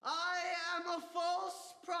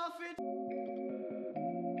profit.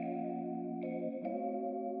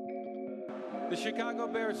 The Chicago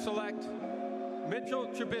Bears select Mitchell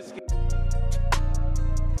Trubisky.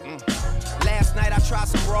 Last night I tried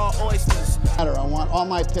some raw oysters. I want all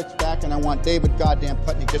my picks back, and I want David goddamn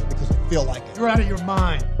Putney just because I feel like it. You're out of your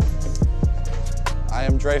mind. I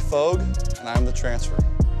am Dre Fogue, and I am the transfer.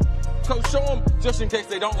 Coach, show them just in case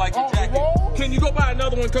they don't like your jacket. Can you go buy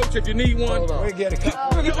another one, Coach, if you need one? Hold on. We get it.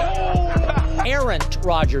 Errant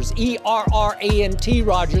Rodgers, E-R-R-A-N-T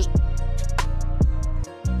Rodgers.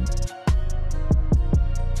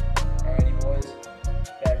 Alrighty, boys,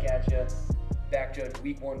 back at you. Back judge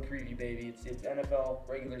week 1 preview, baby. It's NFL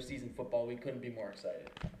regular season football. We couldn't be more excited.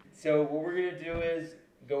 So what we're gonna do is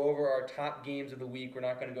go over our top games of the week. We're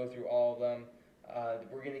not gonna go through all of them.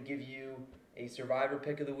 We're gonna give you a survivor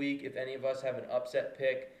pick of the week. If any of us have an upset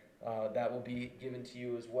pick, that will be given to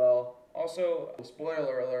you as well. Also,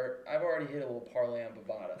 spoiler alert, I've already hit a little parlay on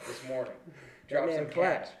Bovada this morning. Dropped some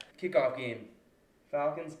cash. Kickoff game,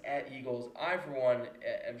 Falcons at Eagles. I, for one,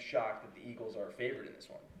 am shocked that the Eagles are favored in this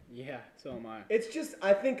one. Yeah, so am I. It's just,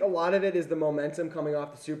 I think a lot of it is the momentum coming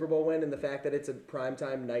off the Super Bowl win and the fact that it's a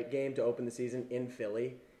primetime night game to open the season in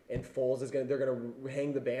Philly. And Foles is they're gonna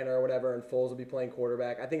hang the banner or whatever, and Foles will be playing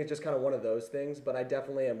quarterback. I think it's just kind of one of those things, but I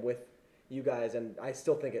definitely am with you guys, and I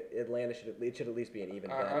still think Atlanta should at least be an even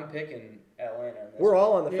bet. I'm picking Atlanta. We're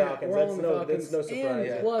all on the Falcons. We're all on the Falcons. That's no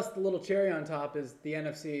surprise. And plus, the little cherry on top is the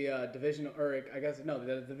NFC divisional, or I guess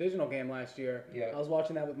the divisional game last year. Yeah. I was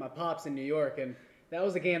watching that with my pops in New York, and that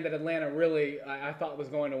was a game that Atlanta really I thought was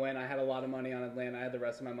going to win. I had a lot of money on Atlanta. I had the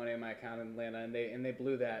rest of my money in my account in Atlanta, and they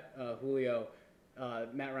blew that. Julio.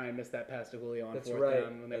 Matt Ryan missed that pass to Julio on fourth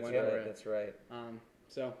down when they went over it. That's right.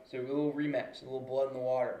 So a little rematch, a little blood in the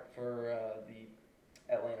water for the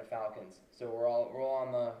Atlanta Falcons. So we're all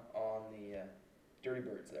on the Dirty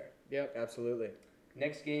Birds there. Yep, absolutely.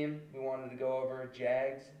 Next game we wanted to go over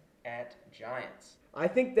Jags at Giants. I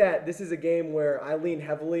think that this is a game where I lean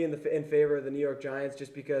heavily in favor of the New York Giants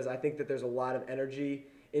just because I think that there's a lot of energy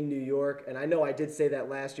in New York, and I know I did say that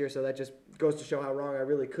last year, so that just goes to show how wrong I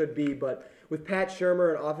really could be. But with Pat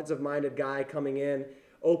Shurmur, an offensive-minded guy coming in,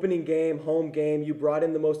 opening game, home game, you brought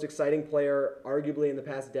in the most exciting player, arguably in the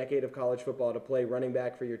past decade of college football, to play running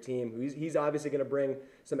back for your team. He's obviously going to bring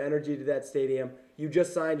some energy to that stadium. You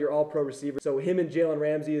just signed your all-pro receiver, so him and Jalen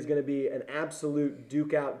Ramsey is going to be an absolute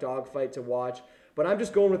duke-out dogfight to watch. But I'm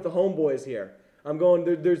just going with the homeboys here. I'm going.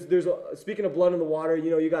 There's speaking of blood in the water.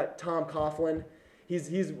 You got Tom Coughlin.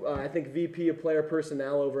 He's I think VP of player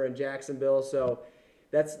personnel over in Jacksonville. So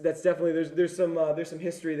that's definitely there's some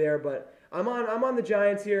history there. But I'm on the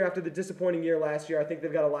Giants here after the disappointing year last year. I think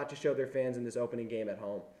they've got a lot to show their fans in this opening game at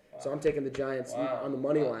home. Wow. So I'm taking the Giants on the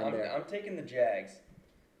money line there. I'm taking the Jags.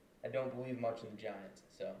 I don't believe much in the Giants.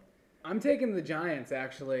 So I'm taking the Giants,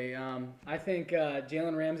 actually. I think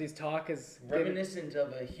Jalen Ramsey's talk is reminiscent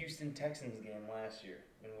of a Houston Texans game last year,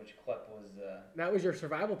 in which Klepp was. That was your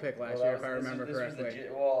survival pick last year, if I remember correctly.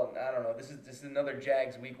 I don't know. This is another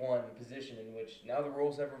Jags Week 1 position in which now the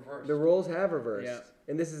roles have reversed. The roles have reversed, yeah.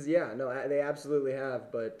 And this is they absolutely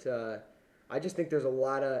have. But I just think there's a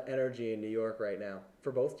lot of energy in New York right now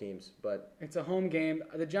for both teams. But it's a home game.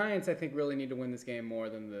 The Giants, I think, really need to win this game more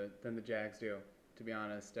than the Jags do. To be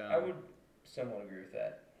honest, I would somewhat agree with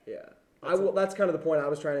that. Yeah, that's kind of the point I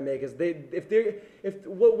was trying to make. Is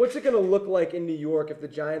what's it going to look like in New York if the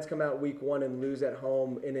Giants come out Week 1 and lose at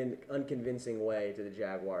home in an unconvincing way to the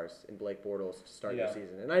Jaguars in Blake Bortles to start their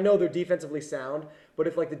season? And I know they're defensively sound, but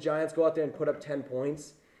if the Giants go out there and put up 10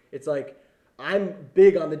 points, it's I'm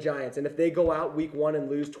big on the Giants, and if they go out Week 1 and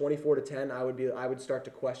lose 24-10, I would start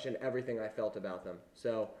to question everything I felt about them.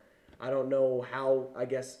 So. I don't know how,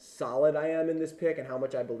 solid I am in this pick and how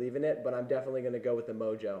much I believe in it, but I'm definitely going to go with the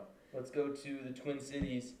mojo. Let's go to the Twin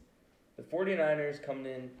Cities. The 49ers coming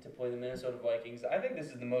in to play the Minnesota Vikings. I think this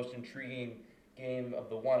is the most intriguing game of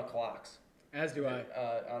the 1 o'clocks. As do I.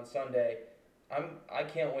 On Sunday. I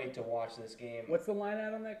can't wait to watch this game. What's the line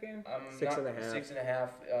at on that game? 6.5.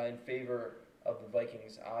 6.5 in favor of the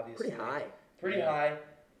Vikings, obviously. Pretty high. High.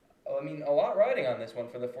 I mean, a lot riding on this one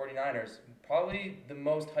for the 49ers. Probably the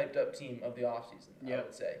most hyped-up team of the offseason, I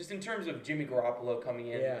would say. Just in terms of Jimmy Garoppolo coming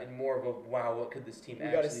in and more of a, wow, what could this team actually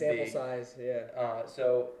be? You got a sample size, yeah.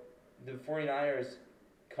 So the 49ers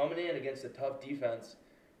coming in against a tough defense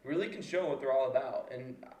really can show what they're all about.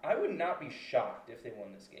 And I would not be shocked if they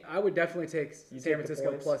won this game. I would definitely take San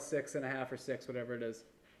Francisco plus 6.5 or 6, whatever it is.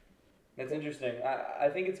 That's interesting. I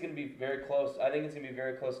think it's going to be very close. I think it's going to be a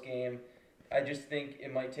very close game. I just think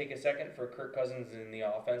it might take a second for Kirk Cousins in the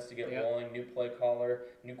offense to get rolling. New play caller,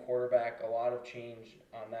 new quarterback, a lot of change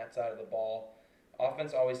on that side of the ball.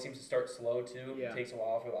 offense always seems to start slow too. Yeah. It takes a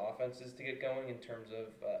while for the offenses to get going in terms of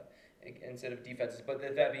instead of defenses. But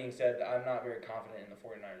that being said, I'm not very confident in the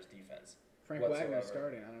 49ers defense. Frank Wagner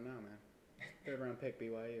starting. I don't know, man. Third-round pick,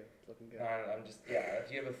 BYU. It's looking good. I'm just,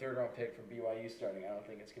 if you have a third-round pick from BYU starting, I don't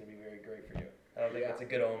think it's going to be very great for you. I don't think that's a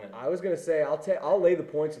good omen. I was going to say, I'll lay the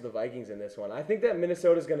points with the Vikings in this one. I think that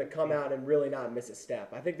Minnesota's going to come out and really not miss a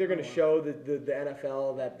step. I think they're going to show the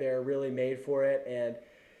NFL that they're really made for it. And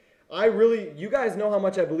you guys know how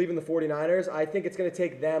much I believe in the 49ers. I think it's going to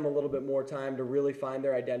take them a little bit more time to really find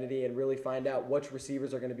their identity and really find out which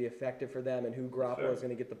receivers are going to be effective for them and who Garoppolo is going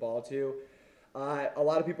to get the ball to. A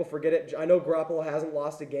lot of people forget it. I know Garoppolo hasn't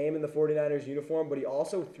lost a game in the 49ers uniform, but he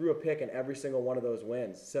also threw a pick in every single one of those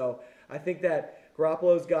wins. So I think that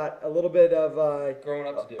Garoppolo's got a little bit of growing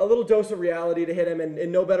up to do. A little dose of reality to hit him in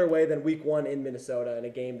no better way than week 1 in Minnesota in a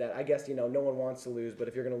game that I guess no one wants to lose, but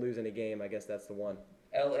if you're going to lose in a game, I guess that's the one.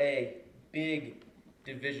 LA, big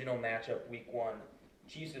divisional matchup week 1.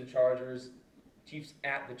 Chiefs and Chargers. Chiefs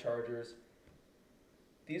at the Chargers.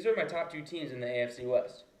 These are my top 2 teams in the AFC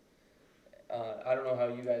West. I don't know how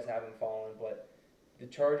you guys have them fallen, but the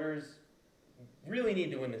Chargers really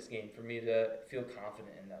need to win this game for me to feel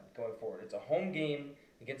confident in them going forward. It's a home game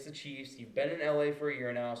against the Chiefs. You've been in LA for a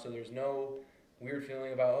year now, so there's no weird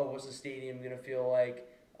feeling about, what's the stadium going to feel like,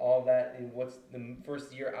 all that, and what's the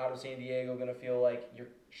first year out of San Diego going to feel like. You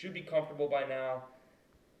should be comfortable by now.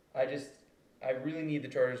 I really need the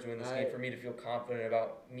Chargers to win this game for me to feel confident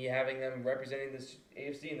about me having them representing this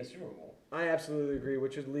AFC in the Super Bowl. I absolutely agree,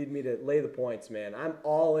 which would lead me to lay the points, man. I'm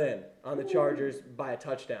all in on the Chargers by a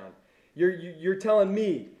touchdown. You're telling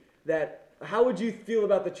me that how would you feel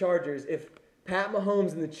about the Chargers if Pat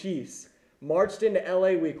Mahomes and the Chiefs marched into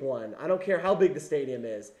LA week 1, I don't care how big the stadium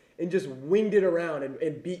is, and just winged it around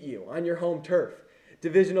and beat you on your home turf?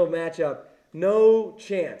 Divisional matchup. No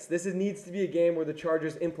chance. This needs to be a game where the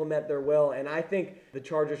Chargers implement their will, and I think the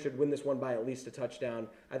Chargers should win this one by at least a touchdown.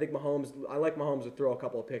 I like Mahomes to throw a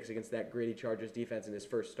couple of picks against that gritty Chargers defense in his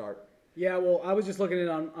first start. Yeah, well, I was just looking at it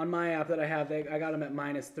on my app that I have. I got them at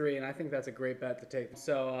 -3, and I think that's a great bet to take.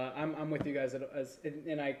 So I'm with you guys,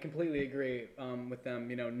 and I completely agree with them.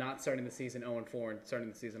 Not starting the season 0-4 and starting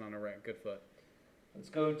the season on a good foot. Let's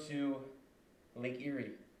go to Lake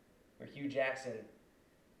Erie, where Hugh Jackson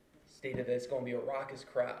stated that it's going to be a raucous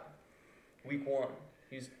crowd. Week 1,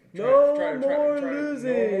 he's trying to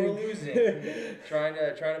losing. trying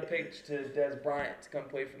to pitch to Des Bryant to come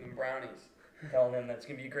play for the Brownies, telling them that it's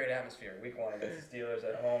going to be a great atmosphere. Week 1 against the Steelers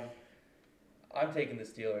at home. I'm taking the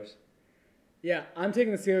Steelers. Yeah, I'm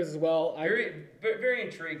taking the Steelers as well. Very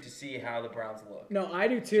intrigued to see how the Browns look. No, I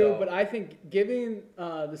do too, but I think giving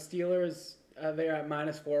the Steelers, they're at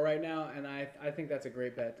 -4 right now, and I think that's a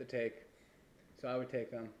great bet to take. So I would take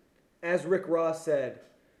them. As Rick Ross said,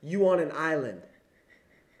 you on an island.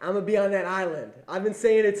 I'm going to be on that island. I've been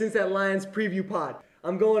saying it since that Lions preview pod.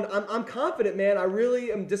 I'm confident, man. I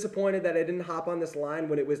really am disappointed that I didn't hop on this line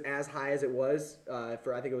when it was as high as it was I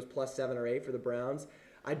think it was +7 or 8 for the Browns.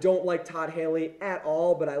 I don't like Todd Haley at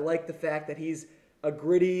all, but I like the fact that he's a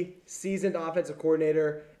gritty, seasoned offensive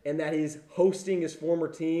coordinator and that he's hosting his former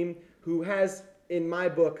team who has, in my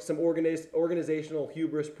book, some organizational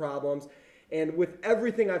hubris problems. And with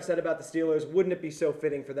everything I've said about the Steelers, wouldn't it be so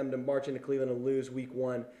fitting for them to march into Cleveland and lose week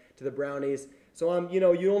 1 to the Brownies? So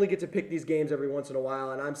you only get to pick these games every once in a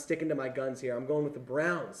while, and I'm sticking to my guns here. I'm going with the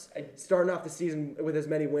Browns, starting off the season with as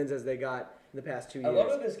many wins as they got in the past 2 years. I love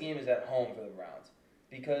that this game is at home for the Browns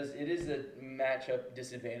because it is a matchup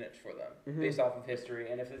disadvantage for them based off of history.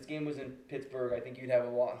 And if this game was in Pittsburgh, I think you'd have a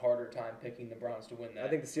lot harder time picking the Browns to win that. I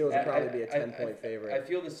think the Steelers would probably be a 10-point favorite. I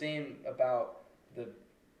feel the same about the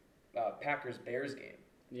Packers-Bears game.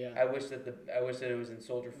 Yeah. I wish that it was in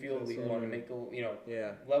Soldier Field week 1 to make the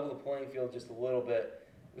level the playing field just a little bit.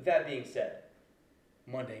 With that being said,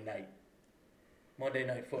 Monday night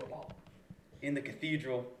football in the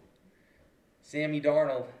Cathedral. Sammy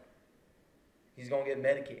Darnold, he's gonna get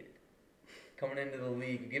medicated coming into the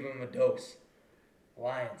league. Give him a dose.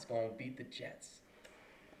 Lions gonna beat the Jets.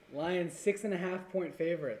 Lions 6.5-point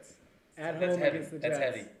favorites at home against the Jets.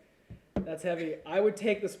 That's heavy. That's heavy. I would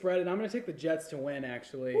take the spread, and I'm going to take the Jets to win,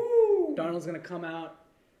 actually. Woo! Darnold's going to come out,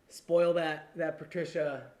 spoil that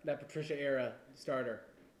Patricia era starter.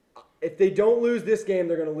 If they don't lose this game,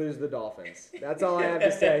 they're going to lose the Dolphins. That's all I have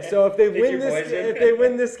to say. So if they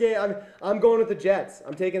win this game, I'm going with the Jets.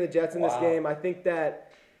 I'm taking the Jets in this game. I think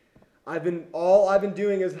that all I've been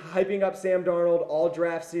doing is hyping up Sam Darnold all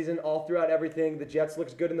draft season, all throughout everything. The Jets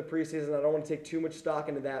looks good in the preseason. I don't want to take too much stock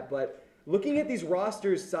into that, but looking at these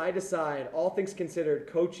rosters side to side, all things considered,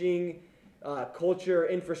 coaching, culture,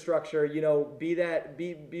 infrastructure.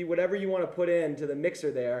 Be whatever you want to put into the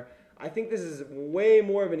mixer there. I think this is way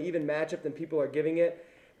more of an even matchup than people are giving it.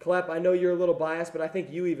 Klepp, I know you're a little biased, but I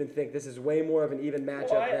think you even think this is way more of an even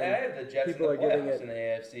matchup Well, I than have the Jets people in the are giving playoffs it. in the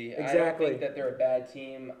AFC. I Exactly. don't think that they're a bad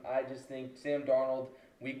team. I just think Sam Darnold,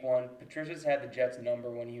 week 1, Patricia's had the Jets number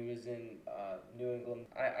when he was in New England.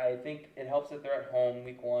 I think it helps that they're at home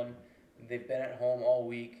week 1. They've been at home all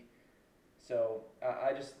week. So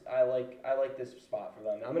I like this spot for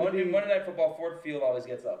them. Monday Night Football, Ford Field always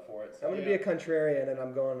gets up for it. So. I'm going to be a contrarian, and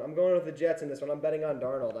I'm going with the Jets in this one. I'm betting on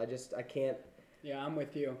Darnold. I can't. Yeah, I'm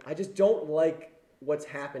with you. I just don't like what's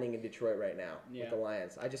happening in Detroit right now with the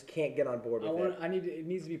Lions. I just can't get on board with it. It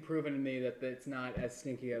needs to be proven to me that it's not as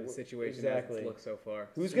stinky of a situation as it's looked so far.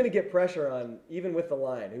 Who's going to get pressure on, even with the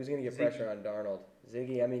line, who's going to get pressure on Darnold?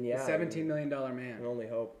 Ziggy, I mean, yeah. The $17 million man. Can only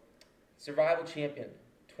hope. Survival champion,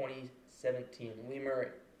 2017, Lee Murray.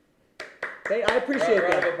 I appreciate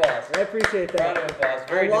that. Round of applause. I appreciate that. Round of applause.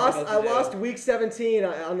 Very difficult to I do. lost week 17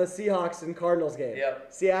 on the Seahawks and Cardinals game. Yep.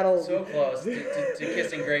 Seattle. So close to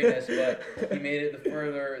kissing greatness, but he made it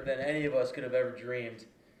further than any of us could have ever dreamed.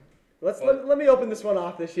 Let me open this one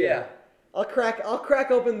off this year. Yeah. I'll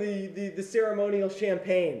crack open the ceremonial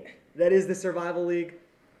champagne that is the Survival League,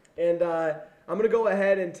 and I'm gonna go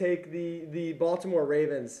ahead and take the Baltimore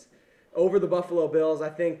Ravens over the Buffalo Bills. I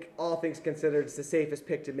think, all things considered, it's the safest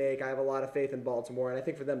pick to make. I have a lot of faith in Baltimore, and I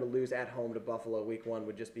think for them to lose at home to Buffalo week 1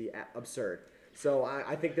 would just be absurd. So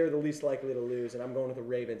I think they're the least likely to lose, and I'm going with the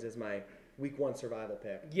Ravens as my week 1 survival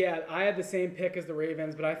pick. Yeah, I had the same pick as the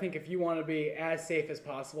Ravens, but I think if you want to be as safe as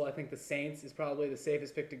possible, I think the Saints is probably the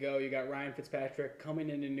safest pick to go. You got Ryan Fitzpatrick coming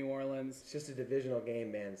into New Orleans. It's just a divisional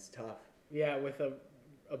game, man. It's tough. Yeah, with a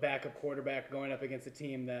backup quarterback going up against a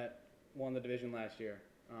team that won the division last year.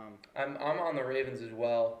 I'm on the Ravens as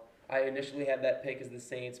well. I initially had that pick as the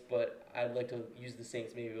Saints, but I'd like to use the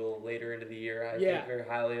Saints maybe a little later into the year. I think very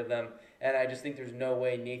highly of them, and I just think there's no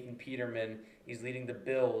way Nathan Peterman, he's leading the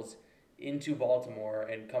Bills into Baltimore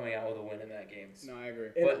and coming out with a win in that game. No, I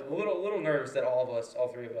agree. But a little nervous that all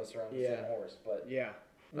 3 of us are on the same horse. But yeah.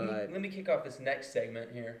 Let me kick off this next segment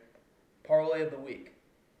here. Parlay of the week.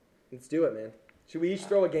 Let's do it, man. Should we each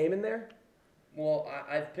throw a game in there? Well,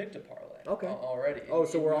 I've picked a parlay already. Oh,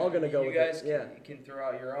 so we're all going to go with it. You guys can throw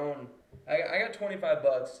out your own. I got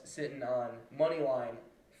 $25 sitting on money line,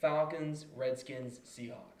 Falcons, Redskins,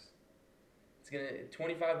 Seahawks. It's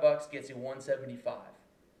 $25 gets you $175.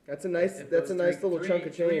 That's a nice little chunk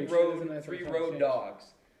of change. Three road dogs.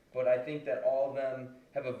 But I think that all of them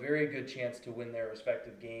have a very good chance to win their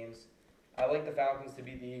respective games. I like the Falcons to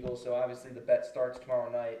beat the Eagles, so obviously the bet starts tomorrow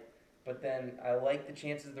night. But then I like the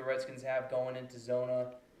chances the Redskins have going into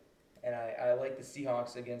Zona, and I like the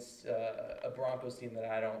Seahawks against a Broncos team that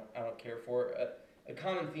I don't care for. A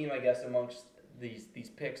common theme, I guess, amongst these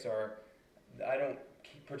picks are I don't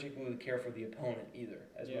particularly care for the opponent either,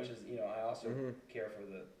 as much as I also care for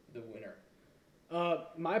the winner.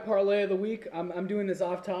 My parlay of the week, I'm doing this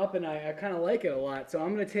off top, and I kind of like it a lot. So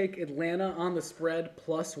I'm going to take Atlanta on the spread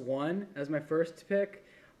 +1 as my first pick.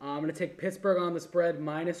 I'm going to take Pittsburgh on the spread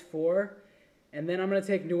 -4. And then I'm going to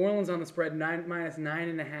take New Orleans on the spread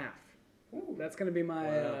 -9.5. Ooh. That's going to be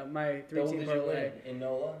my my 3-team parlay. Win in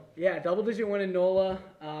NOLA? Yeah, double-digit win in NOLA.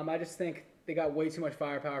 I just think they got way too much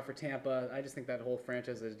firepower for Tampa. I just think that whole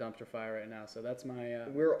franchise is dumpster fire right now. So that's my...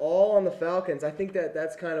 We're all on the Falcons. I think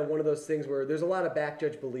that's kind of one of those things where there's a lot of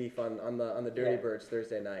backjudge belief on the Dirty Birds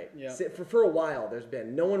Thursday night. Yeah. For a while, there's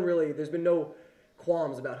been no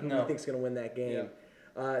qualms about who we think's going to win that game.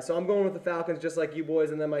 Yeah. So I'm going with the Falcons just like you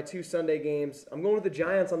boys. And then my 2 Sunday games, I'm going with the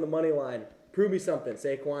Giants on the money line. Prove me something,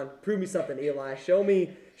 Saquon. Prove me something, Eli. Show me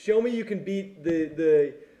you can beat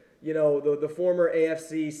the former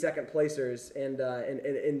AFC second placers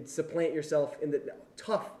and supplant yourself in the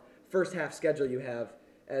tough first half schedule you have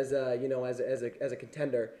as a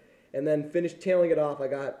contender. And then finish tailing it off. I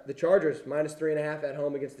got the Chargers -3.5 at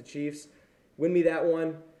home against the Chiefs. Win me that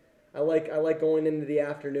one. I like going into the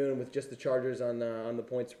afternoon with just the Chargers on the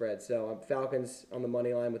point spread. So Falcons on the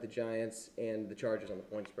money line with the Giants and the Chargers on the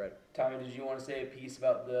point spread. Tommy, did you want to say a piece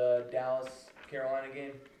about the Dallas-Carolina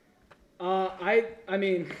game? I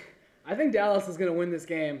mean, I think Dallas is going to win this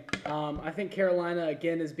game. I think Carolina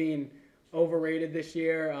again is being overrated this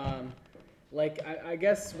year. I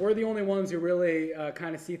guess we're the only ones who really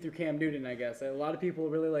kind of see through Cam Newton. I guess a lot of people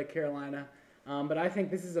really like Carolina, but I think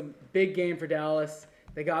this is a big game for Dallas.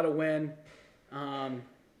 They got to win. I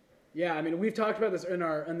mean, we've talked about this in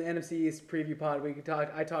the NFC East preview pod.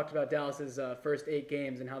 I talked about Dallas's first 8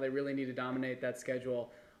 games and how they really need to dominate that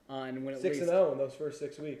schedule. And win at least 6-0 in those first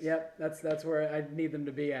 6 weeks. Yep, that's where I need them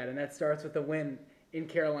to be at, and that starts with a win in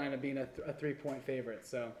Carolina being a 3-point favorite.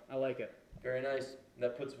 So I like it. Very nice.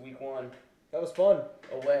 That puts week 1 That was fun.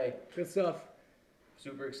 away. Good stuff.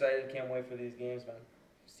 Super excited. Can't wait for these games, man.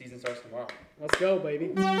 Season starts tomorrow. Let's go,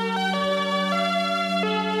 baby.